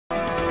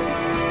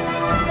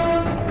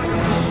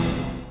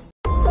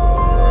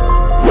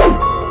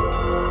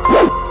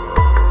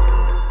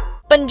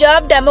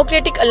Punjab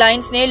democratic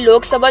alliance ने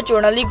लोक सभा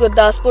चोणां लई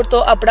गुरदासपुर तो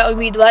अपना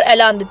उम्मीदवार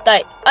ऐलान दिता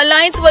है।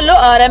 अलायंस वालों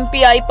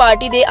RMPI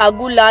पार्टी के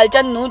आगू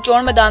लालचंद नूं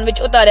चोण मैदान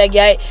विच उतारिया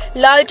गया है।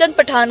 लालचंद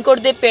पठानकोट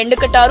के पिंड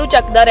कटारू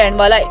चक दा रहण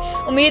वाला है।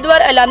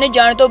 उम्मीदवार ऐलाने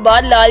जाने तो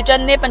बाद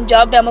लालचंद ने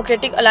पंजाब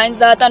डेमोक्रेटिक अलायंस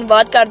का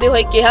धन्नवाद करते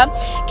हुए कहा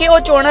कि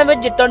वह चोणां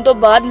विच जितण तो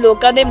बाद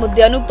लोकां दे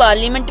मुद्दिआं नूं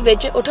पार्लीमेंट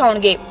विच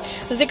उठाउणगे।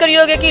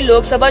 जिक्रयोग है कि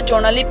लोक सभा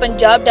चोणां लई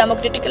पंजाब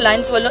डेमोक्रेटिक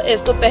अलायंस वालों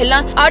इस तो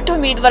पहला 8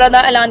 उम्मीदवारों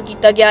का ऐलान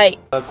किया गया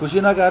है।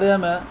 खुशी ना कर रहा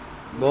मैं,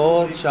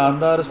 बहुत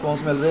शानदार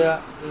रिस्पॉन्स मिल रहा।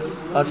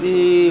 असी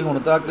हुण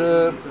तक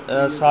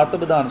 7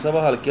 विधान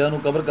सभा हल्किਆਂ ਨੂੰ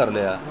कवर कर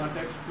लिया,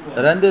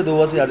 ਰਹਿੰਦੇ 2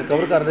 ਅਸੀਂ ਅੱਜ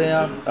कवर कर रहे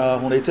हैं।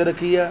 ਹੁਣ ਇੱਥੇ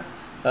ਰੱਖੀ ਆ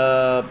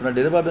अपना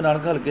डेरे बाबे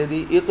नानक हल्के ਦੀ,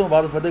 ਇਹ ਤੋਂ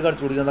ਬਾਅਦ ਫਤਿਹਗੜ੍ਹ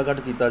ਚੂੜੀਆਂ ਦਾ ਕੱਟ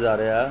ਕੀਤਾ ਜਾ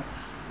ਰਿਹਾ।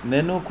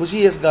 ਮੈਨੂੰ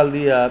ਖੁਸ਼ੀ ਇਸ ਗੱਲ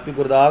ਦੀ ਆ ਕਿ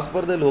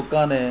ਗੁਰਦਾਸਪੁਰ ਦੇ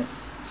ਲੋਕਾਂ ਨੇ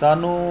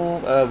ਸਾਨੂੰ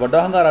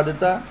ਵੱਡਾ ਹੰਗਾਰਾ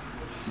ਦਿੱਤਾ।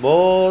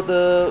 ਬਹੁਤ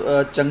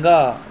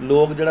ਚੰਗਾ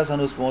ਲੋਕ ਜਿਹੜਾ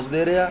ਸਾਨੂੰ ਰਿਸਪੌਂਸ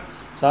ਦੇ ਰਿਹਾ।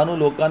 ਸਾਨੂੰ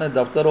ਲੋਕਾਂ ਨੇ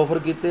ਦਫ਼ਤਰ ਆਫਰ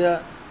ਕੀਤੇ ਆ,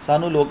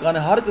 ਸਾਨੂੰ ਲੋਕਾਂ ਨੇ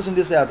ਹਰ ਕਿਸਮ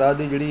ਦੀ ਸਹਾਇਤਾ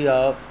ਦੀ ਜਿਹੜੀ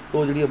ਆ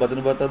ਉਹ ਜਿਹੜੀ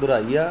ਵਚਨਬੱਧਤਾ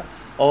ਦੁਹਰਾਈ ਆ।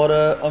 ਔਰ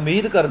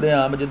ਉਮੀਦ ਕਰਦੇ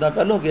ਹਾਂ, ਮੈਂ ਜਿੱਦਾਂ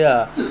ਪਹਿਲਾਂ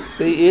ਕਿਹਾ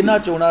ਵੀ ਇਹਨਾਂ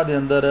ਚੋਣਾਂ ਦੇ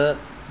ਅੰਦਰ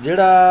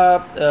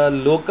ਜਿਹੜਾ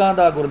ਲੋਕਾਂ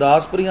ਦਾ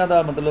ਗੁਰਦਾਸਪੁਰੀਆਂ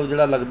ਦਾ ਮਤਲਬ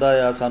ਜਿਹੜਾ ਲੱਗਦਾ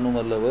ਆ ਸਾਨੂੰ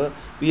ਮਤਲਬ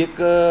ਵੀ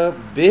ਇੱਕ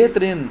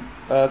ਬਿਹਤਰੀਨ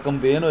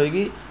ਕੰਪੇਨ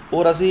ਹੋਏਗੀ।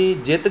 ਔਰ ਅਸੀਂ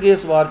ਜਿੱਤ ਕੇ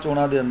ਇਸ ਵਾਰ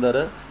ਚੋਣਾਂ ਦੇ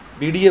ਅੰਦਰ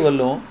PDA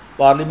ਵੱਲੋਂ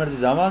ਪਾਰਲੀਮੈਂਟ 'ਚ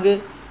ਜਾਵਾਂਗੇ।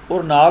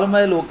 ਔਰ ਨਾਲ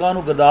ਮੈਂ ਲੋਕਾਂ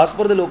ਨੂੰ,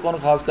 ਗੁਰਦਾਸਪੁਰ ਦੇ ਲੋਕਾਂ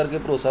ਨੂੰ ਖਾਸ ਕਰਕੇ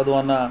ਭਰੋਸਾ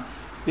ਦਿਵਾਉਣਾ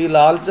ਵੀ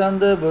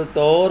ਲਾਲਚੰਦ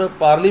ਬਤੌਰ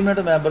ਪਾਰਲੀਮੈਂਟ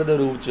ਮੈਂਬਰ ਦੇ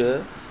ਰੂਪ 'ਚ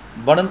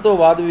ਬਣਨ ਤੋਂ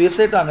ਬਾਅਦ ਵੀ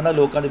ਇਸੇ ਢੰਗ ਨਾਲ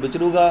ਲੋਕਾਂ ਦੇ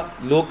ਵਿਚਰੂਗਾ।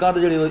 ਲੋਕਾਂ ਦੇ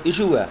ਜਿਹੜੇ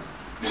ਇਸ਼ੂ ਹੈ,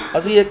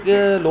 ਅਸੀਂ ਇੱਕ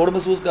ਲੋੜ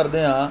ਮਹਿਸੂਸ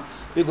ਕਰਦੇ ਹਾਂ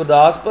ਵੀ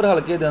ਗੁਰਦਾਸਪੁਰ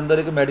ਹਲਕੇ ਦੇ ਅੰਦਰ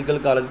ਇੱਕ ਮੈਡੀਕਲ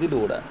ਕਾਲਜ ਦੀ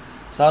ਲੋੜ ਹੈ।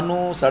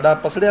 ਸਾਨੂੰ ਸਾਡਾ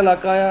ਪਸੜਿਆ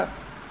ਇਲਾਕਾ ਆ,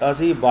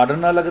 ਅਸੀਂ ਬਾਰਡਰ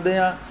ਨਾਲ ਲੱਗਦੇ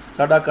ਹਾਂ,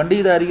 ਸਾਡਾ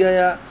ਕੰਢੀ ਦਾ ਏਰੀਆ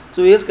ਆ।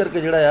 ਸੋ ਇਸ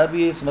ਕਰਕੇ ਜਿਹੜਾ ਆ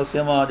ਵੀ ਇਹ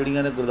ਸਮੱਸਿਆਵਾਂ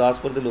ਜਿਹੜੀਆਂ ਨੇ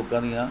ਗੁਰਦਾਸਪੁਰ ਦੇ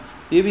ਲੋਕਾਂ ਦੀਆਂ,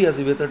 ਇਹ ਵੀ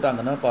ਅਸੀਂ ਬਿਹਤਰ ਢੰਗ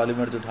ਨਾਲ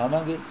ਪਾਰਲੀਮੈਂਟ 'ਚ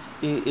ਉਠਾਵਾਂਗੇ।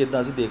 ਇਹ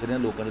ਇੱਦਾਂ ਅਸੀਂ ਦੇਖ ਰਹੇ ਹਾਂ,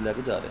 ਲੋਕਾਂ 'ਚ ਲੈ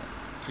ਕੇ ਜਾ ਰਹੇ ਹਾਂ।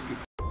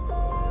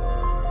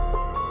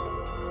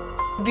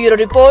 Bureau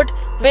report,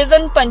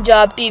 vision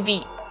Punjab TV।